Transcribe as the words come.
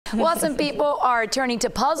Well, some people are turning to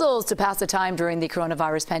puzzles to pass the time during the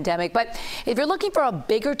coronavirus pandemic. But if you're looking for a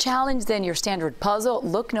bigger challenge than your standard puzzle,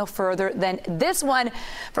 look no further than this one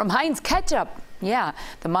from Heinz Ketchup. Yeah,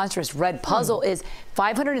 the monstrous red puzzle is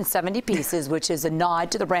 570 pieces, which is a nod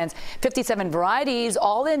to the brand's 57 varieties,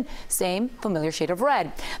 all in same familiar shade of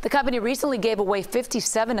red. The company recently gave away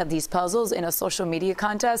 57 of these puzzles in a social media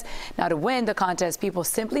contest. Now, to win the contest, people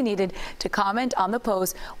simply needed to comment on the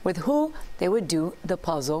post with who they would do the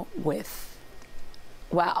puzzle with.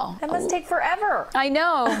 Wow. That must take forever. I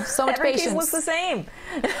know. So much Every patience. piece looks the same.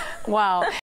 Wow.